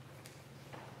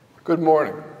Good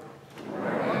morning.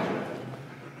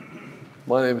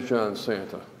 My name is John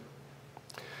Santa.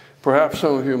 Perhaps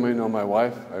some of you may know my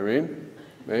wife, Irene,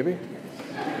 maybe?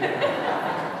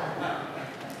 I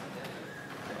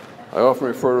often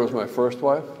refer to her as my first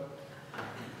wife.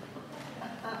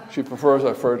 She prefers I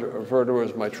refer to her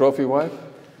as my trophy wife.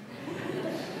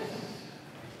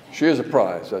 She is a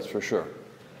prize, that's for sure.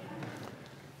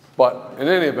 But in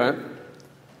any event,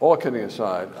 all kidding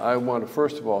aside, I want to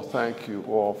first of all thank you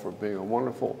all for being a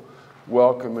wonderful,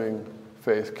 welcoming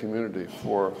faith community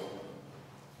for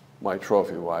my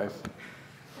trophy wife,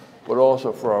 but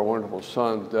also for our wonderful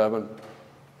son, Devin,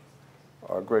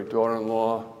 our great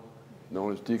daughter-in-law,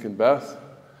 known as Deacon Beth,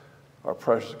 our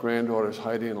precious granddaughters,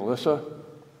 Heidi and Alyssa,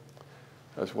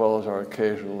 as well as our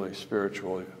occasionally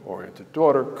spiritually oriented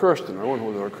daughter, Kirsten, our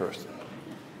wonderful daughter, Kirsten.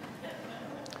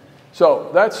 So,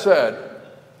 that said,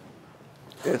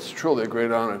 it's truly a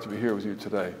great honor to be here with you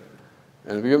today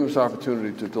and to be given this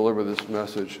opportunity to deliver this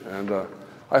message. And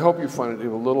I hope you find it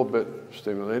even a little bit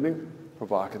stimulating,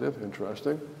 provocative,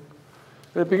 interesting.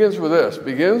 And it begins with this. It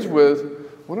begins with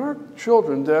when our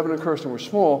children, Devin and Kirsten, were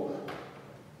small,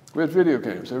 we had video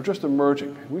games. They were just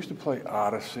emerging. We used to play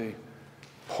Odyssey,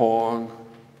 Pong,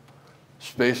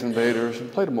 Space Invaders,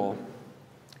 and played them all.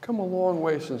 Come a long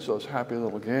way since those happy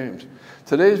little games.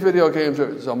 Today's video games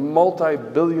is a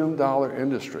multi-billion-dollar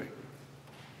industry.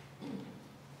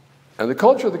 And the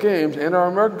culture of the games and our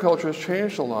American culture has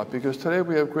changed a lot because today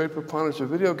we have great preponderance of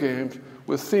video games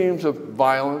with themes of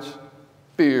violence,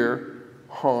 fear,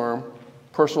 harm,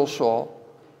 personal assault,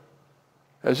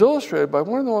 as illustrated by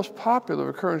one of the most popular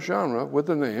of current genre with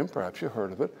the name, perhaps you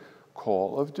heard of it,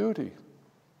 Call of Duty.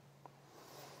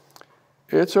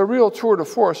 It's a real tour de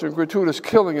force in gratuitous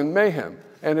killing and mayhem,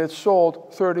 and it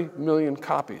sold 30 million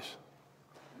copies.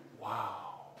 Wow.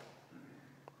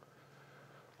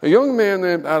 A young man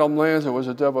named Adam Lanza was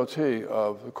a devotee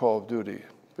of the Call of Duty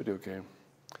video game.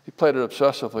 He played it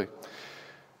obsessively.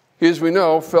 He, as we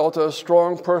know, felt a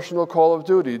strong personal call of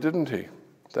duty, didn't he?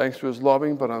 Thanks to his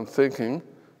loving but unthinking,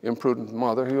 imprudent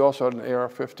mother, he also had an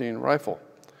AR-15 rifle.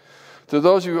 To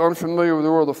those of you unfamiliar with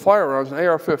the world of firearms, an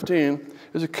AR-15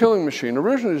 is a killing machine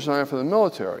originally designed for the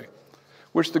military,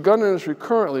 which the gun industry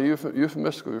currently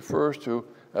euphemistically refers to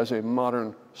as a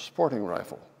modern sporting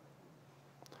rifle.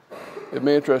 It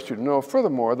may interest you to know,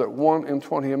 furthermore, that 1 in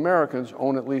 20 Americans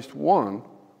own at least one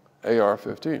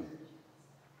AR-15.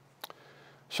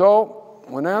 So,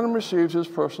 when Adam received his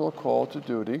personal call to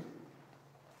duty,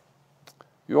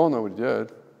 you all know what he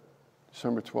did.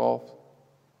 December 14th,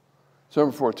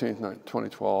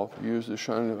 2012, he used the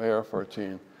shining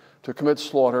AR-15 to commit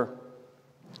slaughter.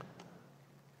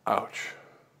 Ouch.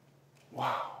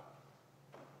 Wow.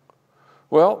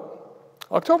 Well,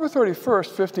 October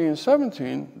 31st,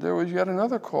 1517, there was yet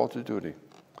another call to duty.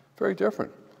 Very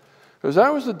different. Because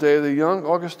that was the day the young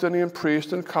Augustinian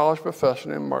priest and college professor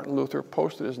named Martin Luther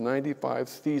posted his 95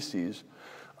 theses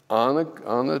on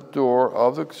the door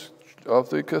of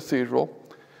the cathedral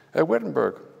at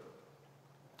Wittenberg.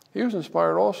 He was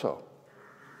inspired also.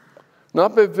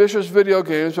 Not by vicious video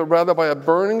games, but rather by a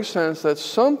burning sense that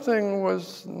something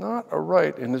was not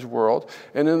aright in his world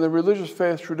and in the religious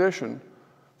faith tradition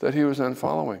that he was then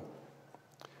following.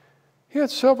 He had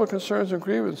several concerns and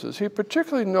grievances. He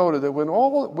particularly noted that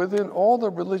within all the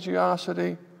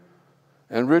religiosity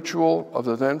and ritual of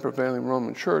the then prevailing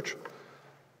Roman Church,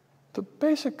 the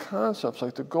basic concepts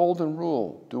like the golden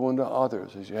rule, do unto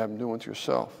others as you have them do unto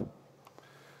yourself,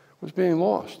 was being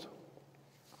lost.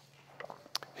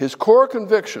 His core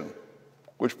conviction,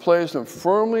 which placed him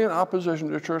firmly in opposition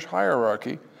to church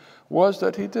hierarchy, was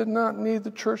that he did not need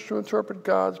the church to interpret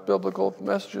God's biblical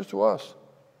messages to us.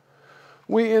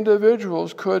 We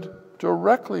individuals could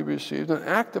directly receive and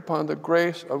act upon the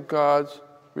grace of God's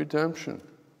redemption.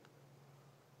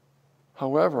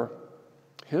 However,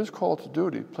 his call to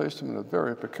duty placed him in a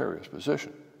very precarious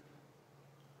position.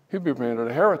 He'd be branded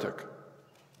a heretic,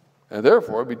 and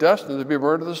therefore be destined to be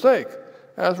burned at the stake,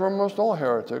 as were almost all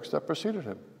heretics that preceded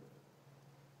him.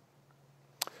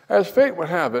 As fate would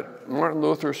have it, Martin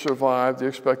Luther survived the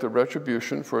expected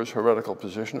retribution for his heretical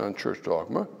position on church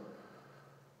dogma.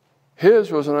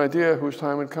 His was an idea whose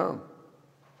time had come.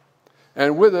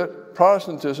 And with it,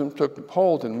 Protestantism took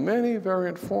hold in many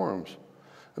variant forms.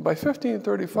 And by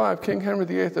 1535, King Henry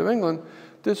VIII of England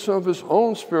did some of his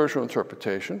own spiritual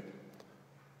interpretation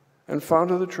and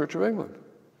founded the Church of England.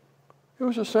 It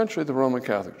was essentially the Roman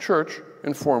Catholic Church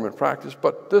in form and practice,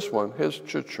 but this one, his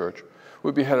church,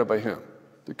 would be headed by him,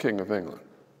 the King of England,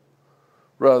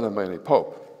 rather than by any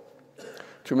pope.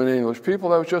 To many English people,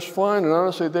 that was just fine, and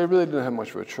honestly, they really didn't have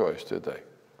much of a choice, did they?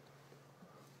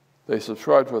 They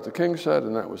subscribed to what the king said,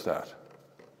 and that was that.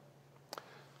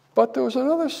 But there was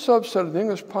another subset of the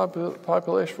English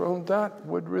population for whom that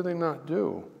would really not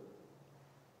do.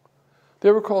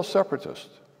 They were called separatists.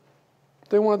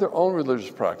 They wanted their own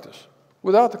religious practice,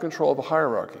 without the control of a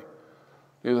hierarchy,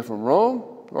 neither from Rome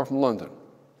nor from London.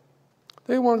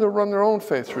 They wanted to run their own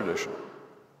faith tradition.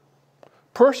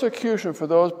 Persecution for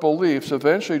those beliefs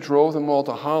eventually drove them all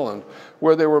to Holland,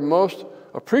 where they were most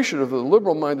appreciative of the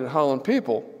liberal-minded Holland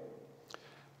people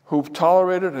who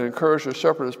tolerated and encouraged their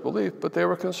separatist belief, but they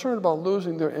were concerned about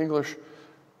losing their English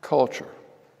culture.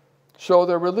 So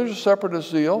their religious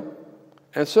separatist zeal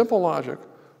and simple logic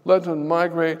led them to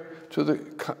migrate to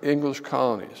the English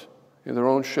colonies in their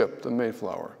own ship, the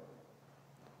Mayflower.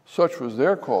 Such was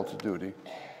their call to duty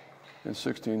in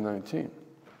 1619.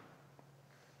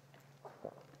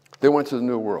 They went to the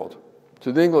New World,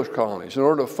 to the English colonies, in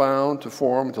order to found, to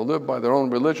form, and to live by their own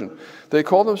religion. They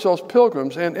called themselves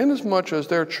pilgrims, and inasmuch as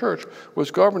their church was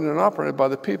governed and operated by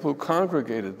the people who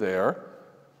congregated there,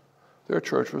 their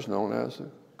church was known as the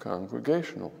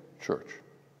Congregational Church.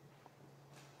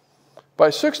 By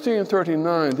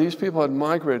 1639, these people had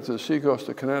migrated to the seacoast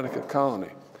of Connecticut colony.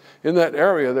 In that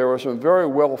area, there were some very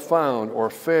well-found or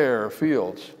fair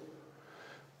fields.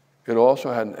 It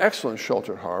also had an excellent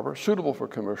sheltered harbor, suitable for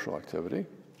commercial activity,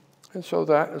 and so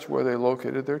that is where they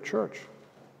located their church,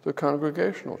 the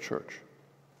Congregational Church.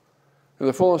 In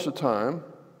the fullness of time,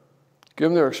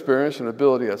 given their experience and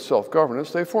ability at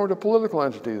self-governance, they formed a political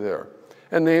entity there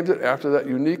and named it after that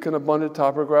unique and abundant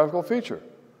topographical feature,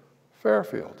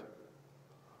 Fairfield.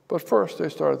 But first they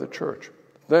started the church,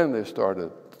 then they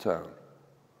started the town.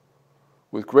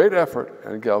 With great effort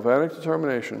and galvanic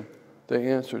determination, they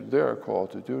answered their call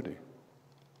to duty.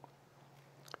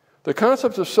 The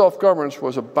concept of self-governance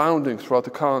was abounding throughout the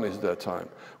colonies at that time.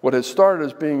 What had started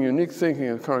as being unique thinking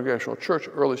in the Congregational Church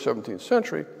early 17th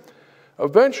century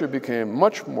eventually became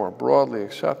much more broadly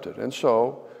accepted. And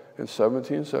so, in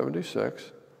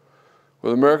 1776,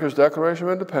 with America's Declaration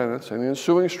of Independence and the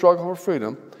ensuing struggle for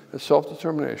freedom and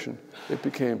self-determination, it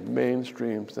became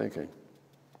mainstream thinking.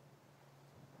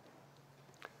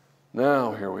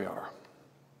 Now, here we are,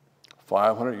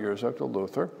 500 years after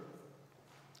Luther,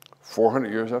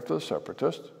 400 years after the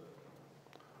separatists,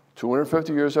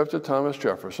 250 years after Thomas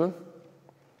Jefferson,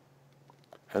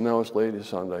 and now it's Laity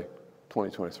Sunday,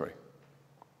 2023.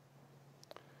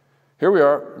 Here we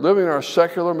are, living in our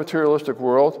secular, materialistic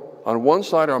world. On one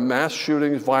side are mass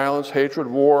shootings, violence, hatred,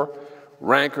 war,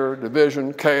 rancor,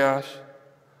 division, chaos.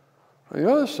 On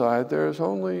the other side, there's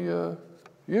only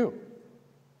you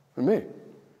and me.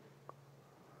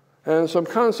 And some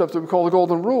concept that we call the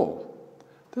Golden Rule.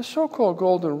 This so-called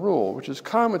Golden Rule, which is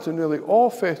common to nearly all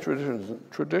faith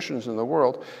traditions in the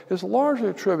world, is largely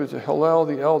attributed to Hillel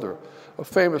the Elder, a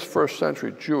famous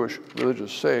first-century Jewish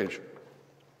religious sage,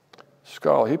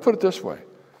 scholar. He put it this way: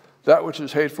 that which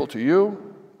is hateful to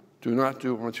you, do not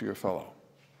do unto your fellow.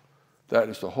 That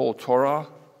is the whole Torah.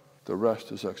 The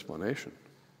rest is explanation.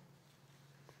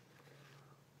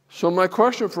 So my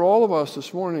question for all of us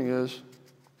this morning is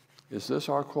this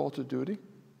our call to duty?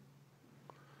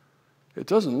 It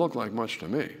doesn't look like much to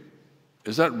me.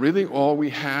 Is that really all we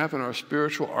have in our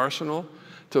spiritual arsenal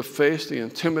to face the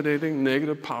intimidating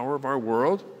negative power of our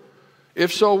world?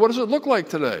 If so, what does it look like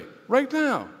today, right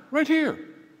now, right here?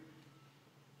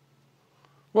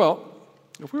 Well,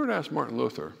 if we were to ask Martin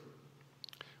Luther,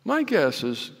 my guess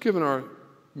is, given our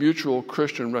mutual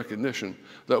Christian recognition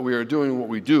that we are doing what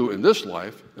we do in this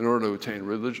life in order to attain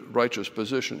righteous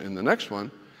position in the next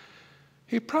one,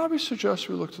 he'd probably suggest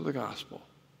we look to the gospel.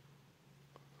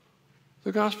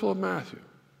 The Gospel of Matthew,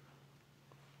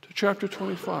 to chapter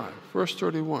 25, verse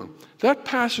 31. That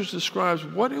passage describes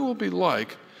what it will be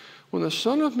like when the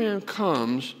Son of Man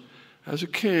comes as a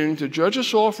king to judge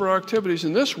us all for our activities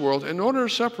in this world in order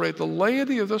to separate the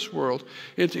laity of this world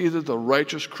into either the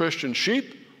righteous Christian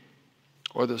sheep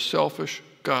or the selfish,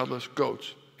 godless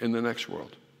goats in the next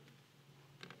world.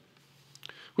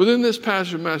 Within this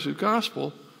passage of Matthew's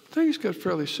Gospel, things get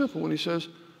fairly simple when he says,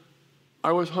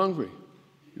 I was hungry,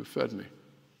 you fed me.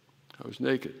 I was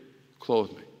naked, you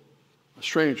clothed me. A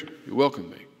stranger, you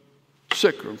welcomed me.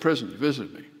 Sick or in prison, you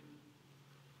visited me.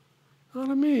 Now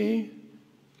to me,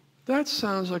 that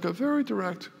sounds like a very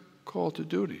direct call to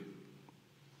duty,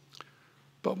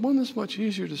 but one that's much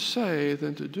easier to say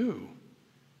than to do.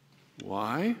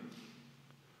 Why?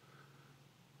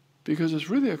 Because it's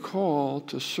really a call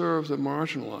to serve the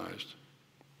marginalized,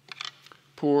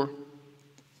 poor,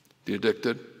 the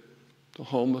addicted, the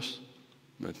homeless,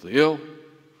 mentally ill,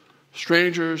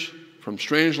 strangers from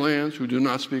strange lands who do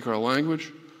not speak our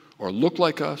language, or look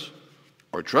like us,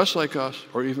 or dress like us,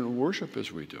 or even worship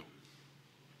as we do.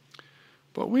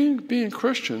 But we, being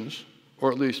Christians,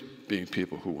 or at least being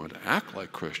people who want to act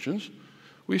like Christians,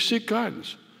 we seek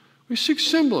guidance. We seek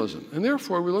symbolism, and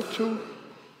therefore we look to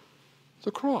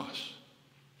the cross.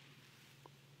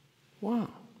 Wow.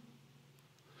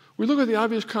 We look at the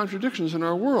obvious contradictions in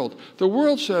our world. The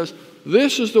world says,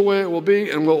 this is the way it will be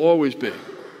and will always be.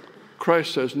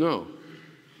 Christ says, no,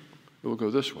 it will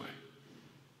go this way.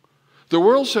 The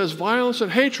world says violence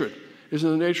and hatred is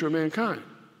in the nature of mankind.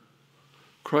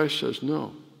 Christ says,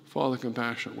 no, follow the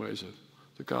compassionate ways of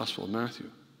the Gospel of Matthew.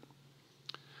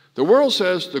 The world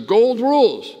says the gold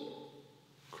rules.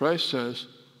 Christ says,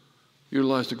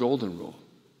 utilize the golden rule.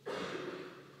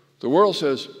 The world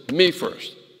says, me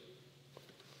first.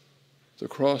 The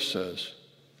cross says,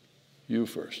 you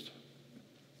first.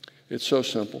 It's so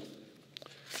simple.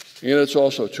 And it's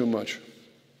also too much.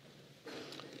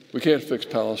 We can't fix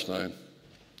Palestine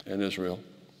and Israel.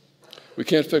 We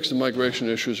can't fix the migration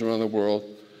issues around the world,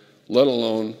 let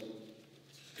alone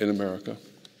in America.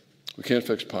 We can't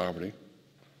fix poverty.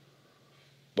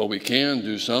 But we can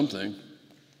do something.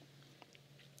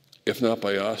 If not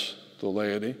by us, the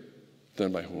laity,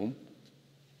 then by whom?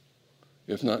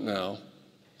 If not now,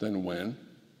 then when?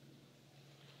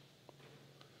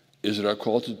 It is our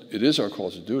call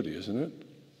to duty, isn't it?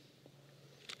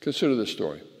 Consider this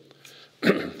story.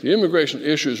 The immigration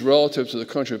issues relative to the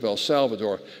country of El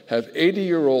Salvador have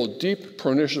 80-year-old deep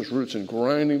pernicious roots in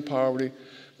grinding poverty,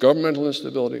 governmental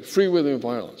instability, freewheeling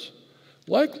violence.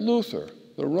 Like Luther,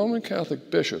 the Roman Catholic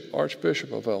bishop,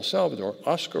 Archbishop of El Salvador,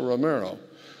 Oscar Romero,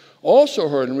 also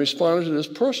heard and responded to his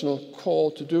personal call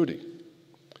to duty.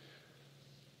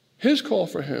 His call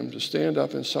for him to stand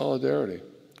up in solidarity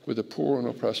with the poor and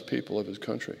oppressed people of his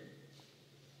country.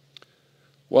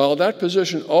 While that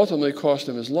position ultimately cost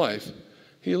him his life,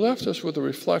 he left us with a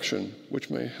reflection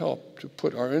which may help to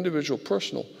put our individual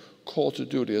personal call to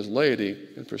duty as laity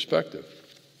in perspective.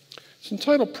 It's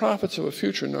entitled Prophets of a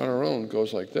Future Not Our Own. It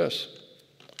goes like this.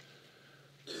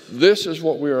 This is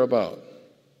what we are about.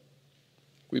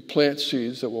 We plant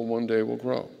seeds that one day will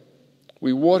grow.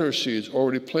 We water seeds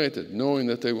already planted, knowing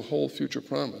that they will hold future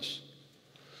promise.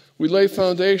 We lay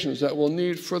foundations that will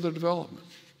need further development.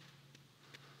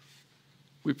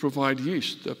 We provide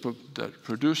yeast that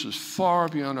produces far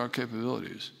beyond our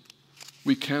capabilities.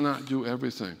 We cannot do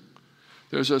everything.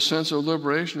 There's a sense of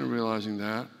liberation in realizing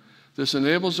that. This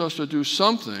enables us to do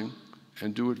something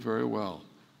and do it very well.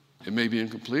 It may be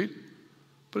incomplete,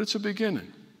 but it's a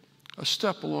beginning, a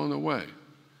step along the way,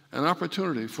 an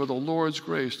opportunity for the Lord's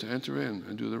grace to enter in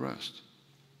and do the rest.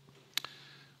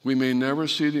 We may never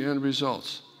see the end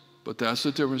results, but that's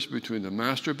the difference between the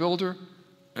master builder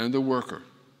and the worker.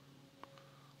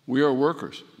 We are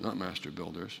workers, not master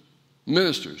builders,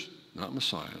 ministers, not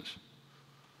messiahs.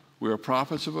 We are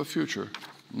prophets of a future,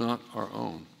 not our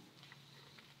own.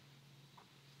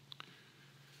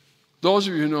 Those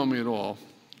of you who know me at all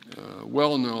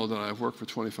well know that I've worked for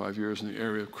 25 years in the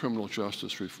area of criminal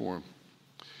justice reform.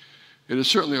 It is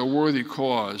certainly a worthy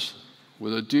cause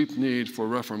with a deep need for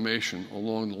reformation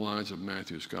along the lines of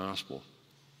Matthew's gospel.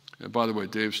 And by the way,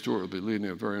 Dave Stewart will be leading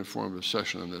a very informative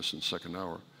session on this in the second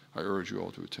hour. I urge you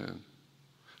all to attend.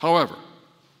 However,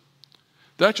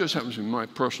 that just happens to be my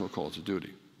personal call to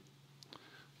duty.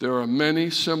 There are many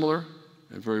similar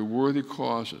and very worthy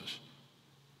causes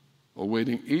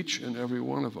awaiting each and every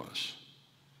one of us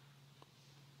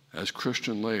as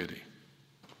Christian laity,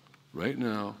 right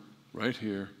now, right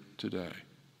here, today.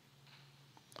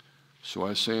 So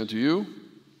I say unto you,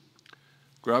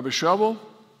 grab a shovel,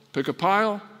 pick a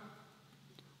pile.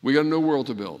 We got a new world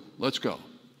to build. Let's go.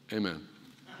 Amen.